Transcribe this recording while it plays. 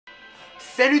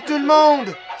Salut tout le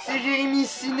monde, c'est Jérémy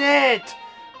Cinette.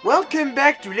 Welcome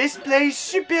back to Let's Play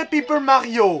Super Paper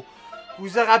Mario.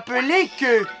 Vous a rappelé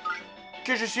que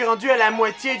je suis rendu à la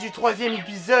moitié du 3e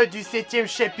épisode du 7e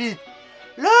chapitre.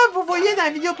 Là, vous voyez dans la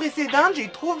vidéo précédente, j'ai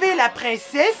trouvé la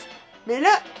princesse, mais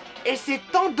là, elle s'est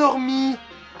endormie.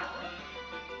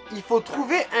 Il faut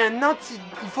trouver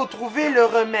il faut trouver le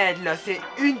remède, là. C'est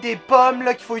une des pommes,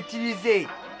 là, qu'il faut utiliser.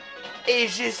 Et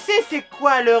je sais c'est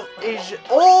quoi leur...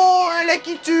 Oh, un là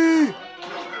qui tue!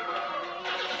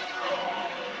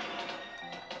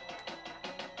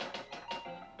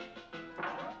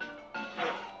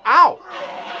 Ow!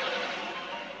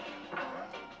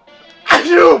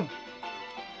 Ajoum!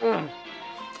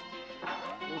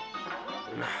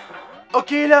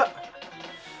 Ok, là.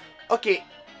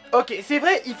 Ok, c'est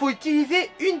vrai, il faut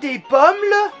utiliser une des pommes,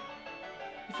 là.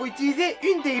 Il faut utiliser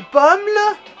une des pommes,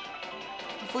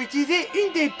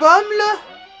 là.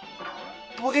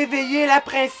 Pour réveiller la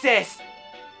princesse.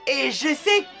 Et je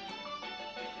sais...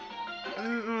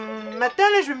 Maintenant,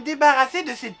 là, je vais me débarrasser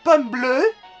de cette pomme bleue.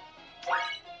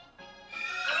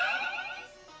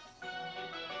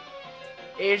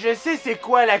 Et je sais c'est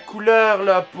quoi la couleur,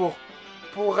 là,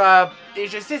 et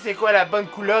je sais c'est quoi la bonne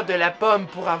couleur de la pomme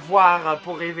pour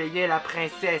réveiller la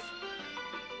princesse.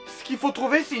 Ce qu'il faut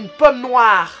trouver, c'est une pomme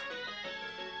noire.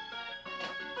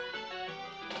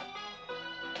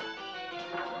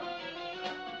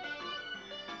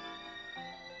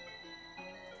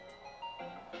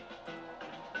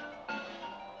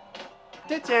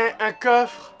 Tiens, un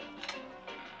coffre.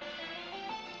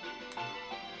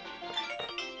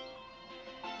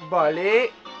 Bon,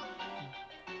 allez.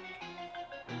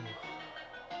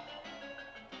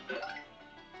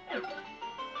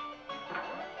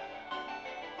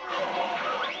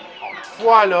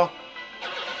 Voilà.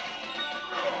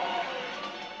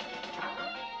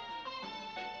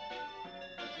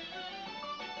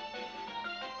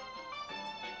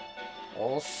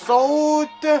 On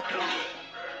saute.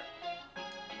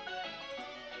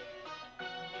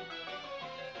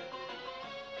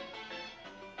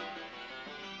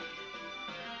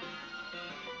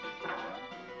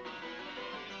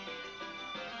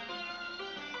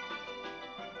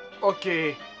 Ok.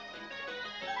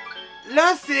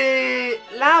 Là, c'est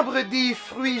l'arbre des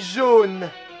fruits jaunes.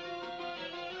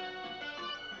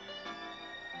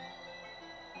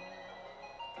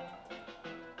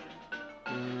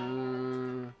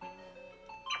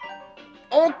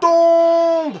 On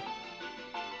tombe!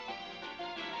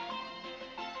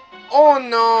 Oh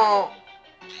non!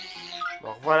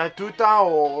 Bon, voilà tout en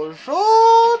haut.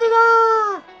 Chaud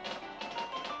dedans!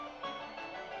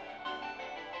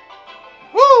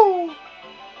 Wouh!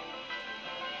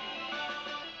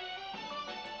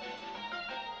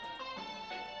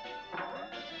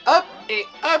 Hop et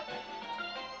hop!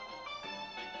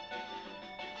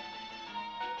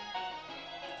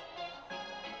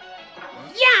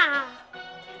 Yeah!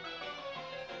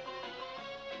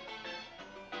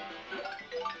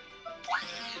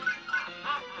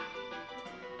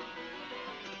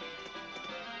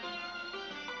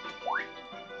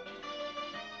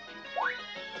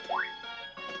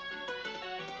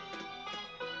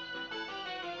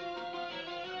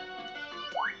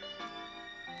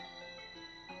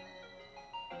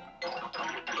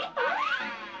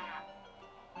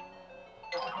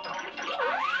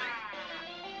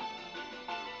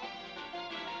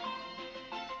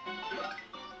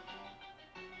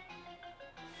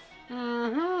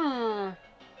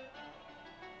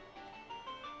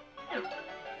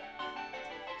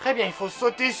 Très bien, il faut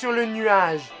sauter sur le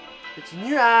nuage. Petit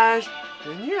nuage,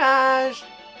 le nuage.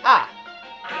 Ah!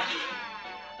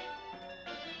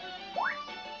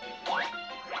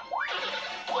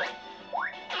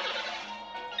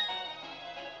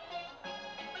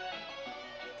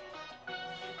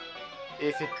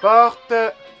 Et cette porte...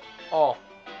 Oh!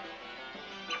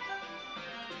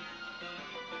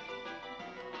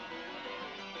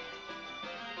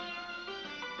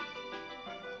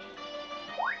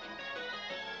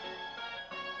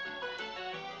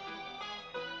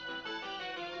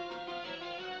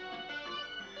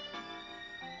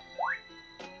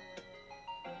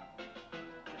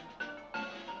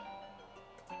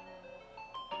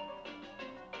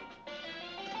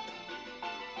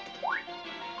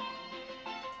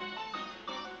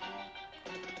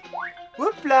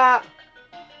 Oups là!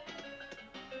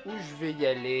 Où je vais y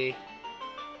aller?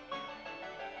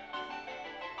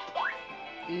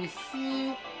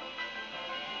 Ici.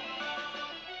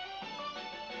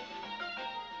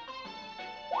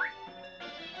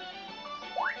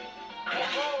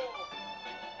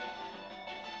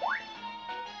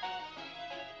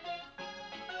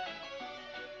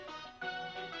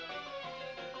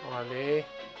 Allez.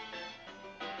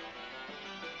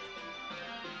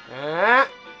 Hein?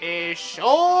 Et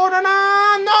chaud,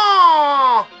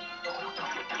 non!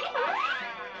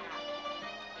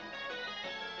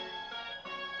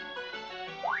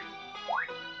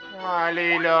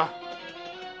 Allez, là.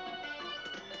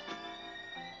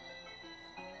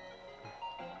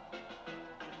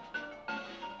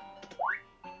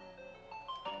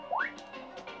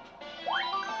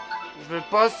 Je veux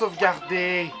pas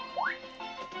sauvegarder.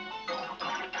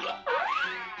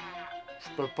 Je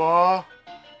peux pas.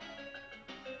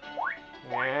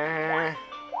 Ouais.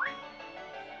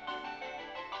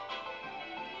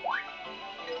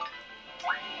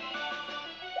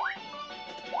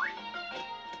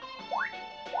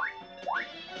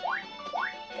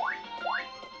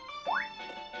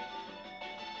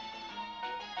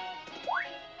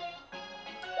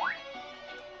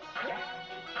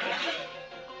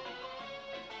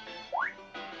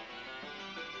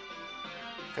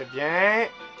 Très bien.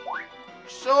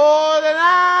 Chaud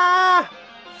dedans!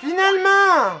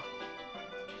 Finalement!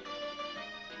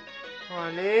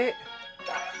 Allez.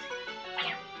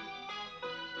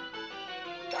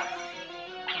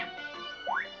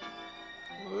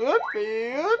 Hop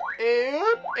et hop et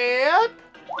hop et hop.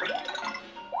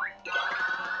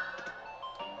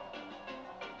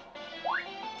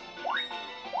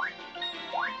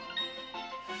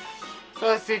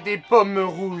 Ça, c'est des pommes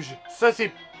rouges. Ça,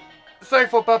 il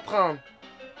faut pas prendre.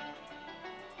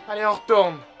 Allez, on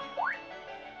retourne.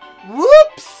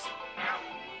 Oups!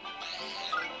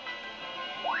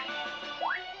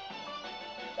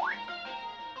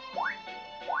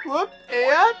 Hop,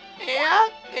 et hop, et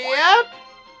hop, et hop.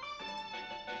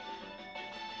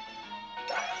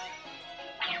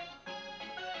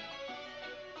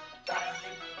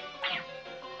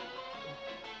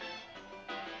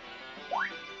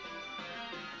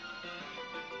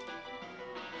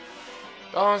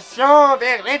 Attention,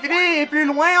 vers l'infini et plus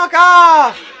loin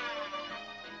encore!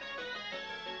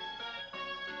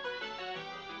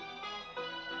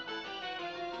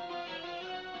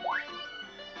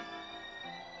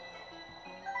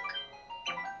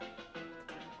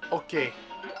 Ok.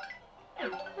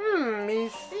 Mais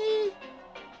si...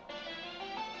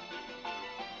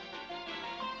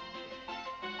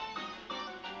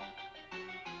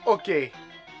 Ok.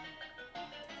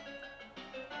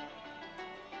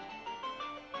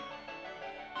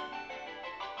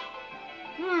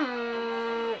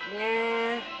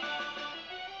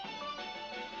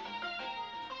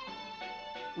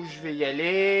 Où je vais y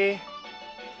aller?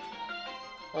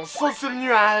 On saute sur le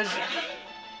nuage.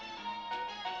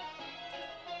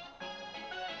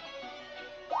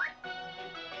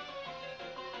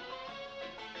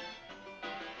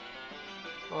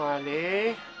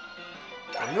 Allez.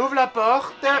 On ouvre la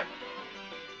porte.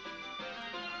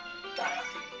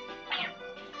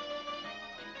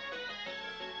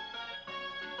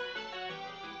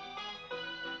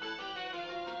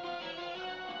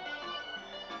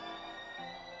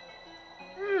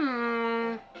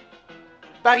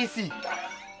 Par ici.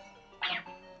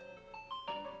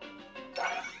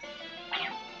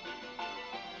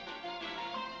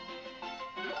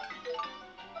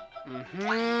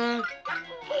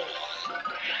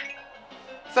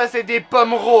 Ça, c'est des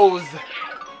pommes roses.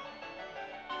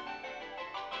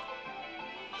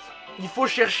 Il faut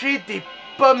chercher des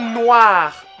pommes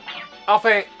noires.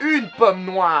 Enfin, une pomme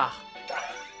noire.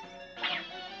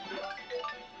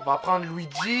 On va prendre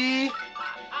Luigi.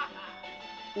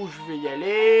 Où je vais y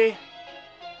aller?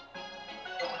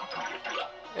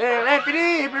 Et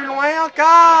l'infini, plus loin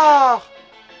encore!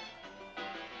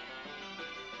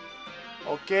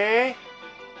 Ok.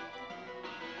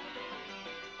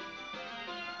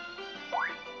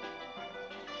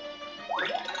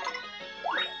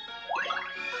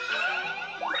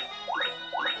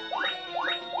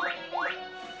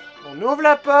 On ouvre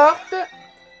la porte.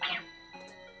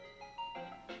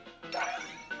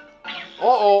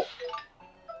 Oh oh!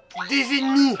 Des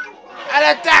ennemis! À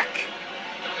l'attaque!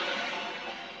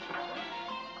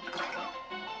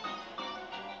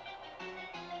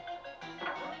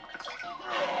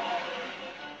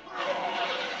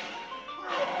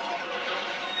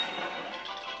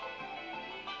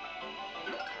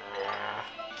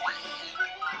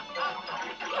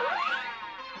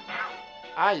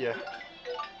 Aïe!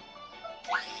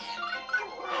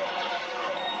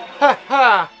 Ha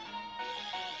ha!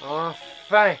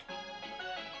 Enfin!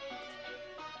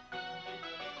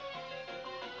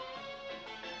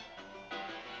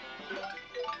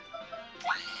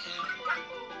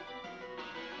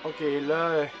 Ok,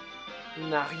 là, il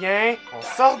n'y a rien. On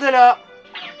sort de là.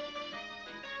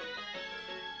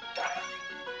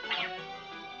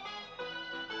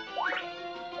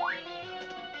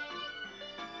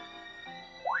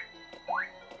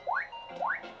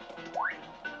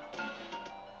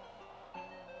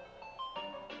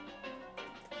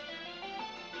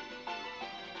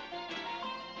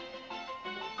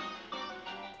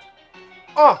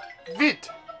 Oh, vite.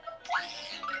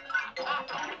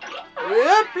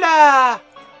 Hop là.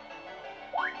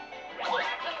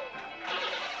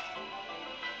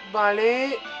 Bon,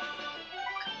 allez.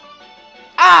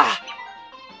 Ah!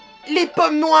 Les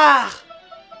pommes noires!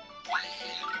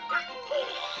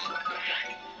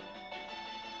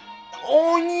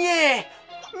 On y est!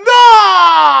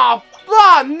 Non!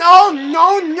 Ah, non,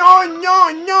 non, non,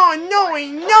 non, non, non et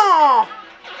non!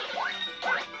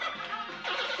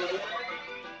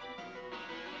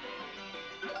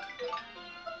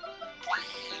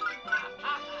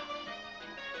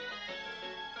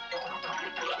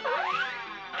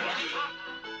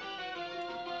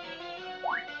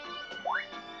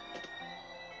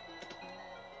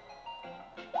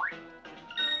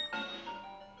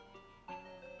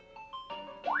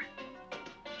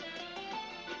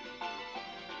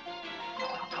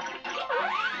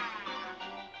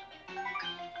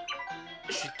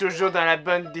 Je suis toujours dans la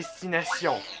bonne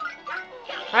destination.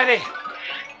 Allez!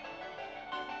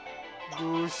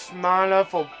 Doucement là,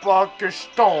 faut pas que je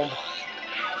tombe.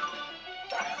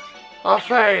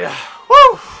 Enfin là!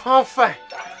 Ouf! Enfin!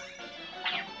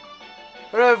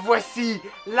 Le voici,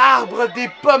 l'arbre des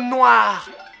pommes noires.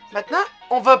 Maintenant,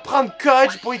 on va prendre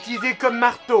Codge pour utiliser comme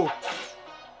marteau.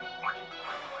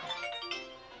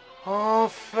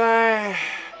 Enfin!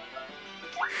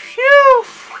 Phew!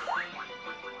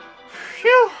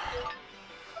 Phew!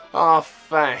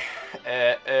 Enfin!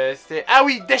 C'est... Ah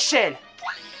oui, d'échelle!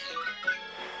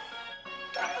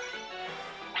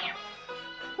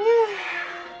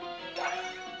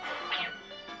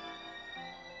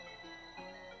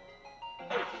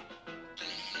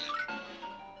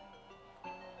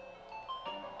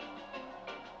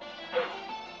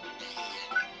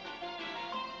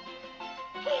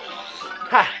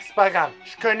 Ah, c'est pas grave,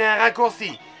 je connais un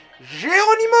raccourci.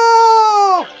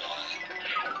 Géronimo!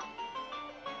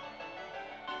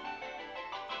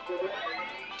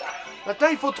 Maintenant,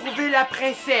 il faut trouver la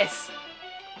princesse.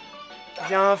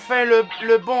 Il y a enfin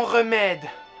le bon remède.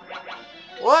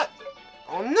 What?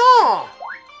 Oh non!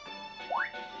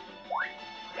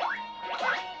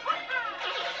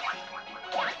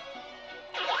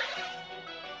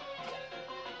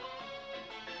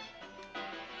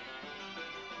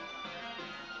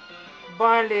 Bon,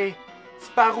 allez.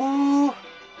 C'est par où?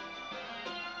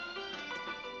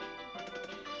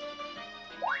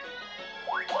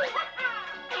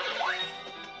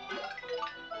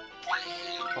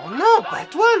 Oh non, pas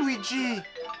toi, Luigi!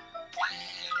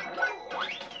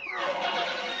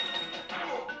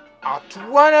 Ah,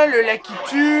 toi, là, le lac qui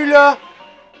tue, là!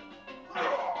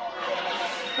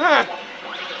 Ah.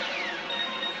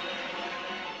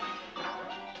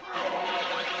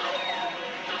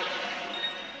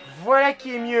 Voilà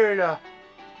qui est mieux, là.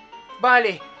 Bon,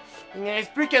 allez. Il ne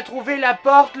reste plus qu'à trouver la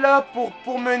porte, là,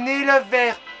 pour mener, là,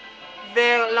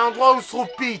 vers l'endroit où se trouve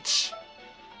Peach.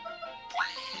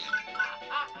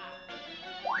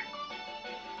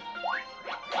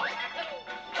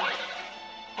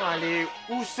 Allez,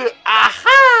 où se...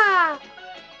 Ah-ha!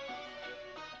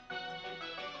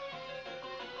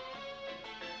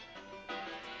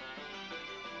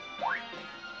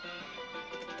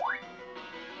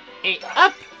 Et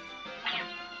hop!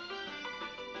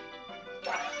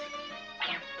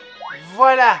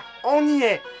 Voilà, on y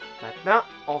est. Maintenant,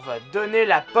 on va donner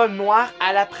la pomme noire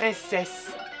à la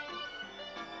princesse.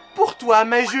 Pour toi,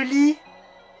 ma jolie.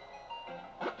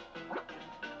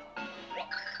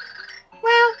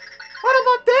 Well, what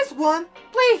about this one?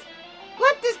 Please,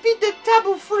 let this be the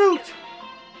taboo fruit.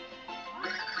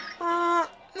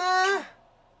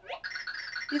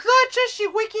 Is that just she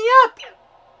waking up?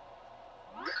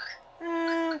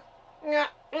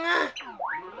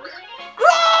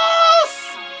 Gross!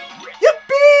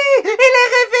 Youpi! Il est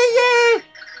réveillé!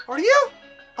 Are you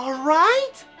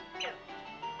alright?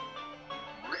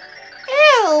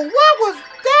 Ew, what was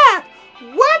that?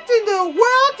 What in the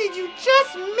world did you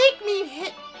just make me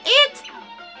hit?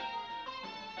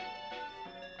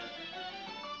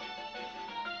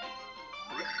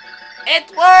 It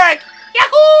worked!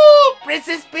 Yahoo!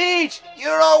 Princess Peach,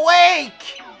 you're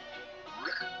awake!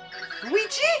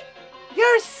 Luigi,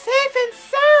 you're safe and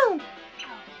sound!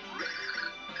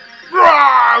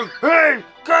 Hey!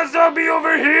 Can't be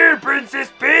over here, Princess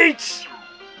Peach!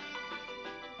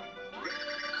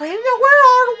 Where in the world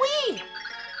are we?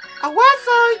 What's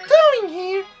I doing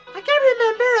here? I can't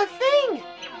remember a thing.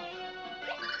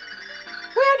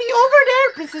 Where are you over there,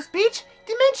 Princess Peach?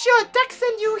 Dementia attack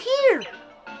sent you here.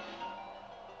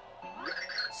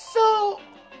 So,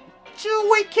 tu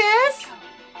qu'est-ce?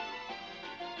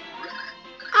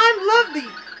 I'm lovely.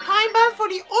 I'm bound for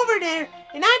the over there,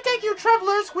 and I take you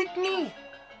travelers with me.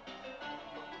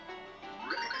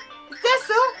 Is that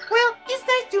so? Well, it's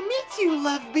nice to meet you,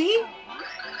 Love Bee.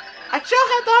 I sure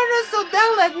had honor so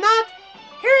thou let not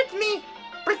hurt me,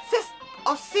 Princess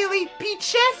of Silly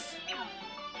Peaches.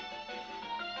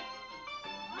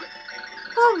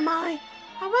 Oh my,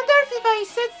 I wonder if I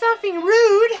said something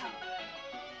rude.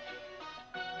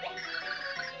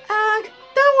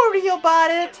 Don't worry about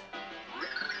it.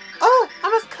 Oh, I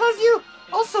must cause you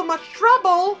all so much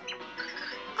trouble.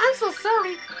 I'm so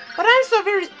sorry, but I'm so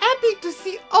very happy to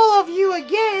see all of you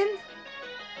again.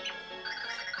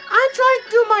 I try to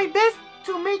do my best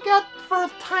to make up for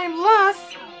time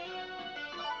lost.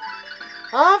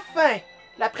 Enfin,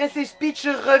 la princesse Peach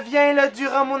revient là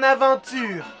durant mon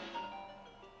aventure.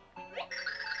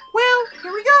 Well,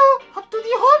 here we go, up to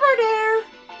the hover there.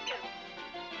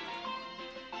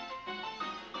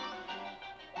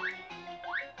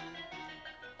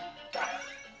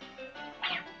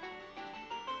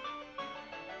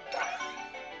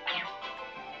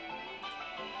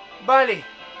 Bon, allez.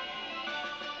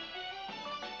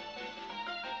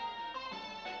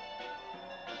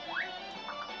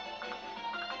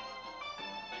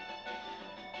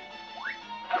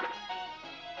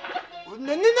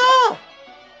 Non, non, non!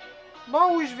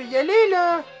 Bon, oui, je vais y aller,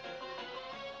 là.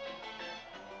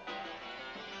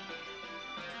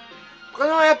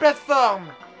 Prenons la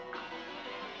plateforme.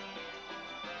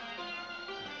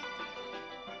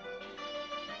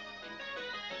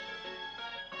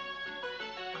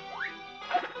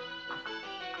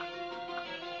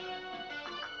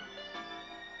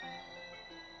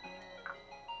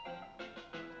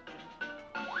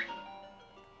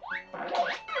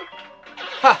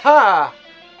 Ha ha!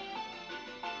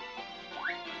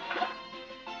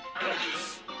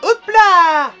 Hop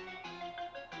là!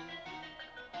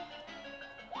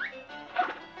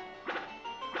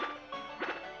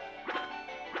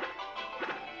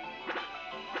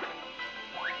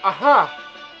 Aha!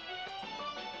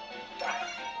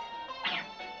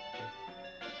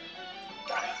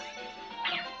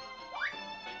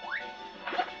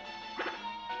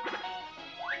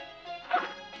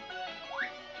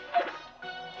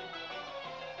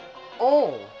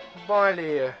 Oh! Bon,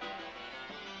 allez.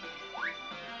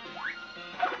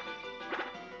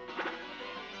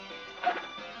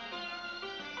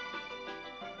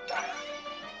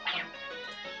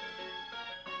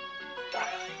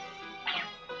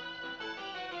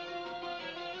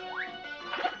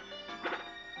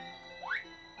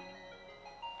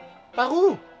 Par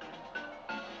où?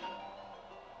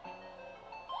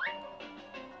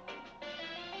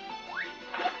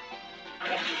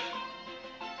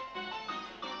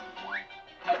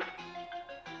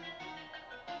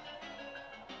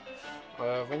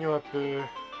 Voyons un peu.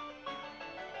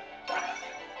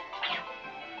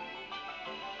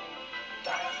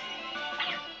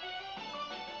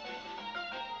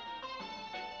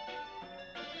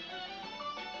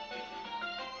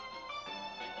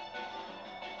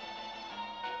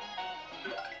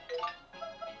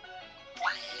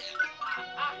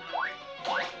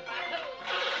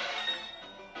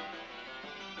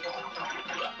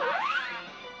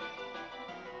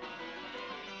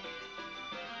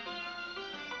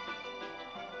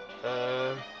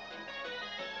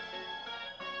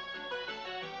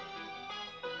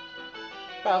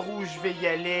 Par où je vais y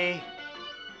aller?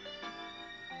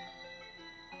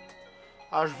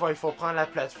 Ah, je vois, il faut prendre la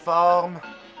plateforme.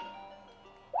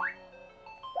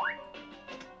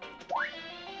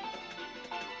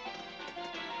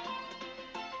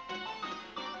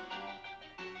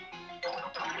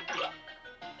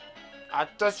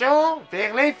 Attention,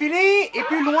 vers l'infini et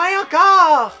plus loin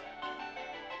encore!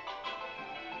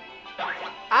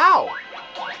 Ow!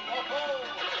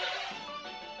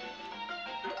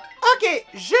 Ok,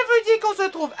 je vous dis qu'on se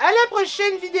retrouve à la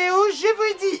prochaine vidéo. Je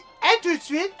vous dis à tout de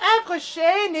suite, à la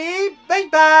prochaine et bye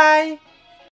bye!